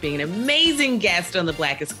O'Brien for being an amazing guest on The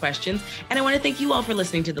Blackest Questions. And I want to thank you all for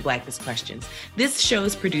listening to The Blackest Questions. This show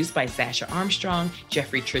is produced by Sasha Armstrong,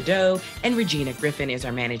 Jeffrey Trudeau, and Regina Griffin is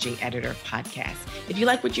our managing editor of podcasts. If you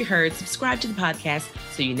like what you heard, subscribe to the podcast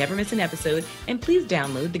so you never miss an episode. And please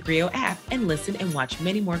download the Griot app and listen and watch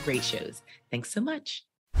many more great shows. Thanks so much.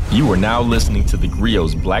 You are now listening to the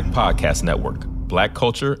Griot's Black Podcast Network, Black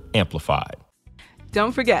Culture Amplified.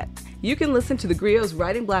 Don't forget, you can listen to the Griot's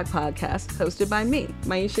Writing Black podcast hosted by me,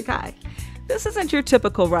 Maisha Kai. This isn't your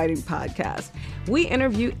typical writing podcast. We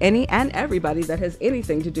interview any and everybody that has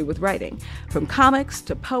anything to do with writing, from comics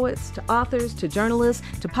to poets to authors to journalists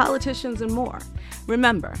to politicians and more.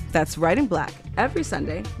 Remember, that's Writing Black every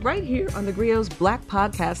Sunday right here on the Griot's Black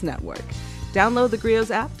Podcast Network. Download the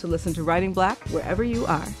Griot's app to listen to Writing Black wherever you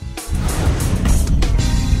are.